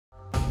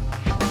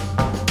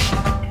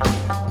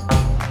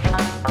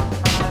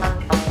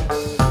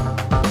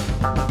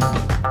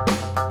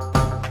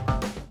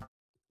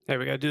Hey,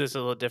 we gotta do this a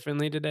little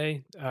differently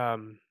today.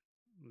 The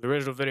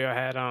original video I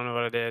had, I don't know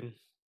what I did,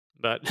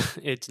 but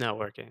it's not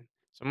working.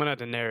 So I'm gonna have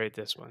to narrate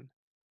this one.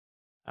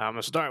 I'm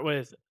gonna start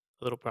with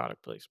a little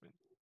product placement.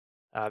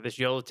 This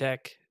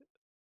Yolotech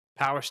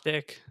power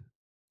stick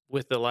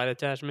with the light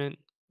attachment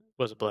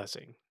was a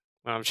blessing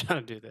when I'm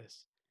trying to do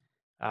this.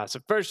 So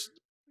first,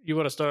 you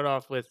want to start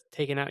off with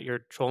taking out your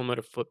trolling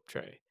motor foot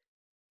tray.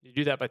 You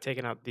do that by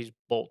taking out these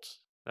bolts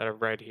that are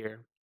right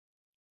here.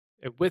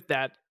 And with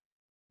that,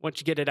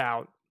 once you get it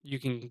out, you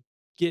can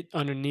get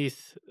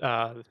underneath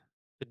the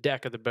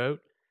deck of the boat,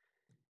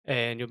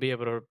 and you'll be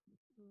able to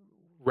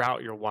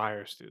route your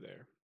wires through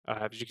there.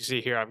 As you can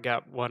see here, I've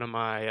got one of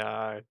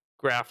my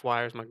graph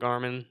wires, my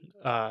Garmin.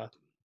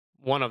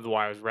 One of the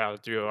wires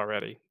routed through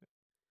already.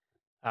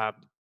 Uh,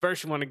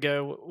 First, you want to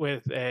go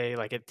with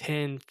a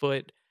 10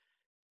 foot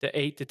to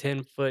 8 to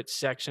 10 foot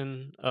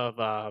section of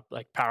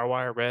like power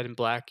wire, red and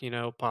black.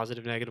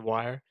 Positive, negative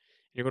wire.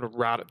 You're going to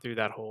route it through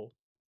that hole.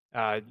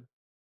 Uh,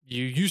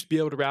 you used to be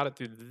able to route it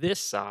through this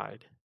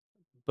side,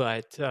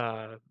 but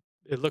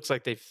it looks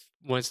like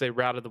once they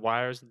routed the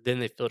wires, then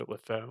they filled it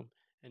with foam,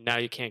 and now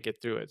you can't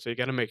get through it. So you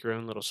got to make your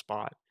own little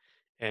spot,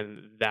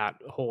 and that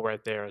hole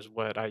right there is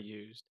what I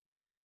used.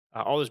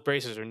 All those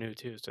braces are new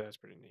too, so that's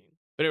pretty neat.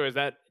 But anyways,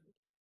 that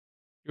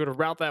you're gonna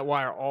route that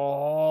wire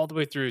all the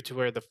way through to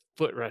where the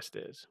footrest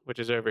is, which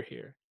is over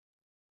here.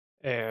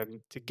 And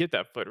to get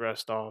that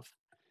footrest off,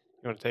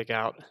 you're gonna take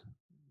out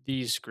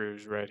these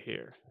screws right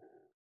here.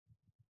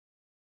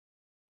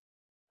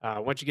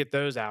 Once you get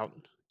those out,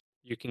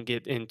 you can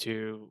get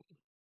into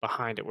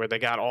behind it where they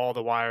got all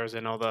the wires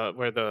and all the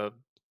where the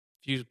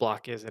fuse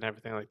block is and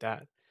everything like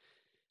that.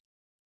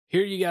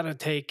 Here you got to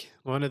take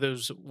one of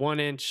those 1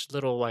 inch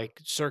little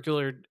like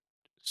circular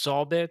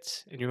saw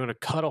bits, and you're going to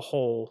cut a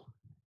hole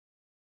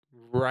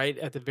right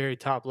at the very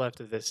top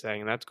left of this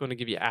thing, and that's going to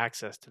give you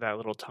access to that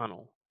little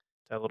tunnel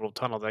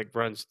that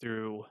runs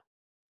through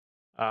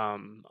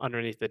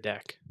underneath the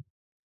deck.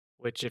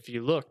 Which, if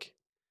you look,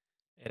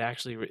 it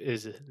actually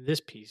is this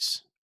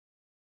piece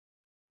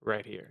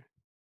right here.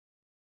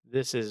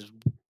 This is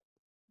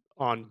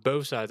on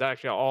both sides.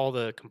 Actually, all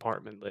the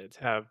compartment lids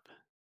have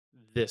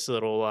this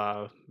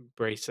little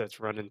brace that's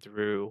running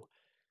through,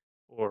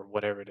 or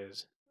whatever it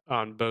is,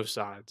 on both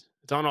sides.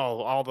 It's on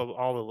all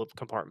the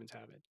compartments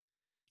have it.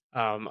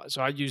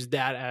 So I use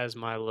that as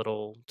my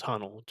little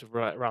tunnel to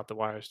route the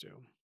wires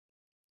through.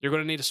 You're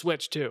going to need a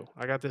switch too.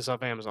 I got this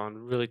off Amazon,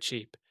 really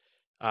cheap.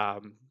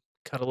 Um,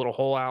 Cut a little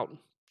hole out,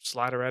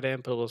 slide it right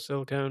in, put a little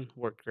silicone,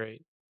 worked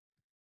great.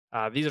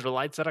 These are the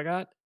lights that I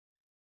got.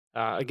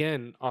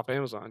 Again, off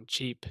Amazon,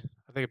 cheap.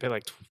 I think I paid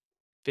like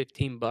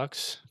 15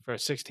 bucks for a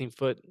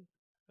 16-foot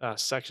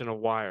section of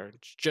wire.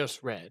 It's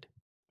just red,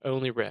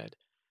 only red.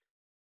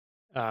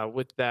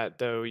 With that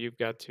though, you've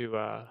got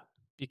to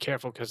be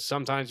careful because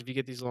sometimes if you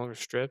get these longer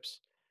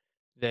strips,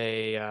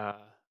 they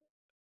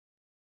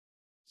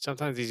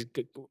sometimes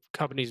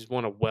companies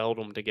want to weld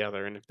them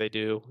together, and if they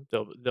do,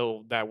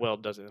 they'll that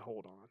weld doesn't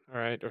hold on. All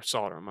right, or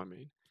solder them. I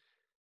mean.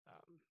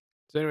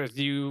 So, anyways,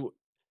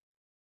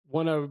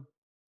 want to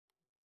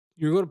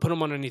you're going to put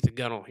them underneath the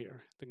gunnel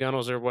here. The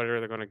gunnels are where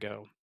they're going to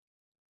go.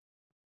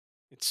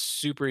 It's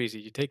super easy.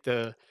 You take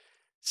the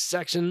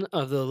section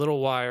of the little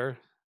wire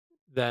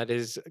that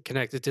is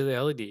connected to the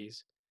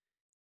LEDs.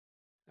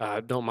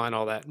 Don't mind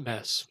all that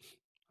mess.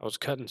 I was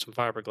cutting some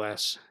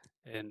fiberglass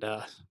and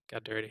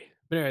got dirty.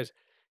 But anyways,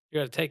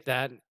 you're gonna take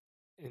that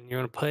and you're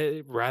gonna put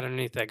it right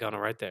underneath that gunnel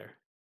right there.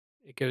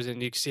 It goes in.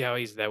 You can see how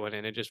easy that went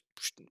in. It just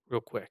real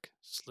quick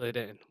slid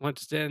in.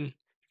 Once it's in,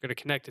 you're gonna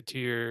connect it to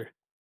your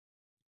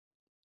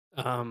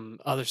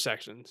other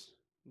sections.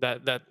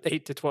 That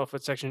 8 to 12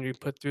 foot section you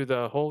put through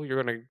the hole,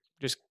 you're gonna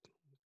just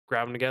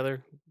grab them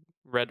together,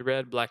 red to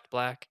red, black to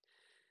black,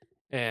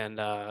 and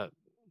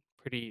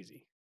pretty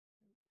easy.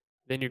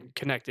 Then you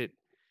connect it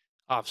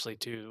obviously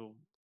to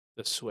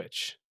the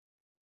switch.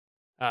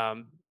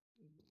 Um,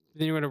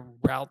 then you're gonna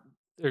route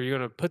or you're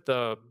gonna put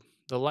the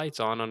lights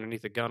on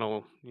underneath the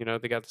gunnel.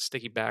 They got the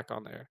sticky back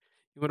on there.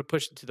 You want to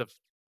push it to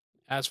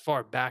as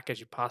far back as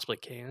you possibly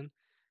can.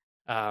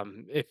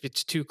 If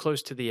it's too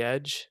close to the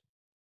edge,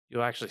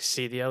 you'll actually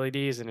see the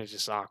LEDs, and it's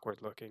just awkward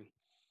looking.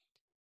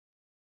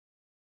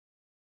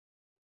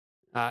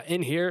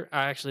 In here,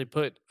 I actually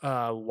put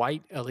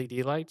white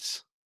LED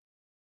lights,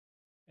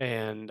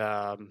 and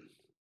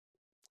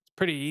it's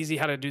pretty easy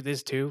how to do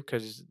this too,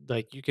 because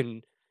like you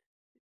can,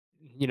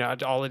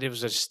 all I did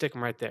was just stick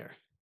them right there.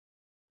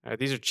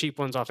 These are cheap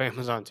ones off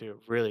Amazon too,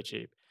 really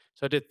cheap.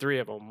 So I did three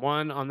of them.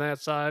 One on that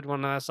side,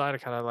 one on that side. I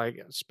kind of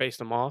like spaced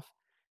them off,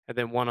 and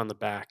then one on the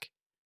back.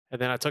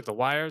 And then I took the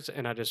wires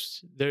and I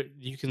just there.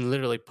 You can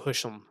literally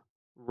push them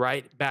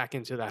right back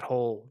into that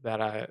hole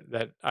that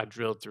I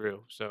drilled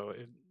through. So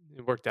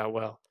it worked out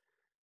well.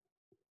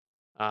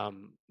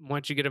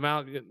 Once you get them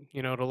out,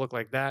 it'll look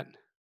like that.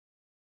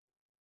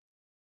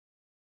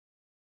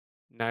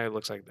 Now it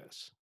looks like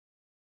this.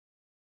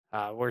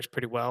 Works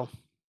pretty well.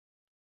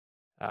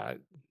 Uh,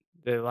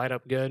 they light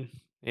up good.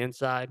 The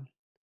inside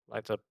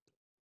lights up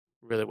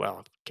really well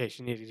in case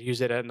you need to use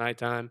it at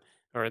nighttime.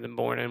 or in the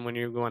morning when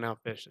you're going out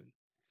fishing.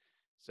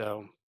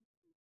 So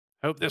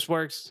hope this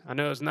works. I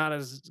know it's not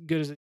as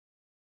good as it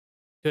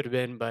could have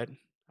been, but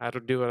I will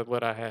do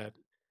what I had.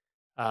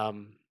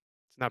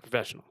 It's not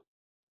professional,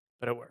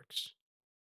 but it works.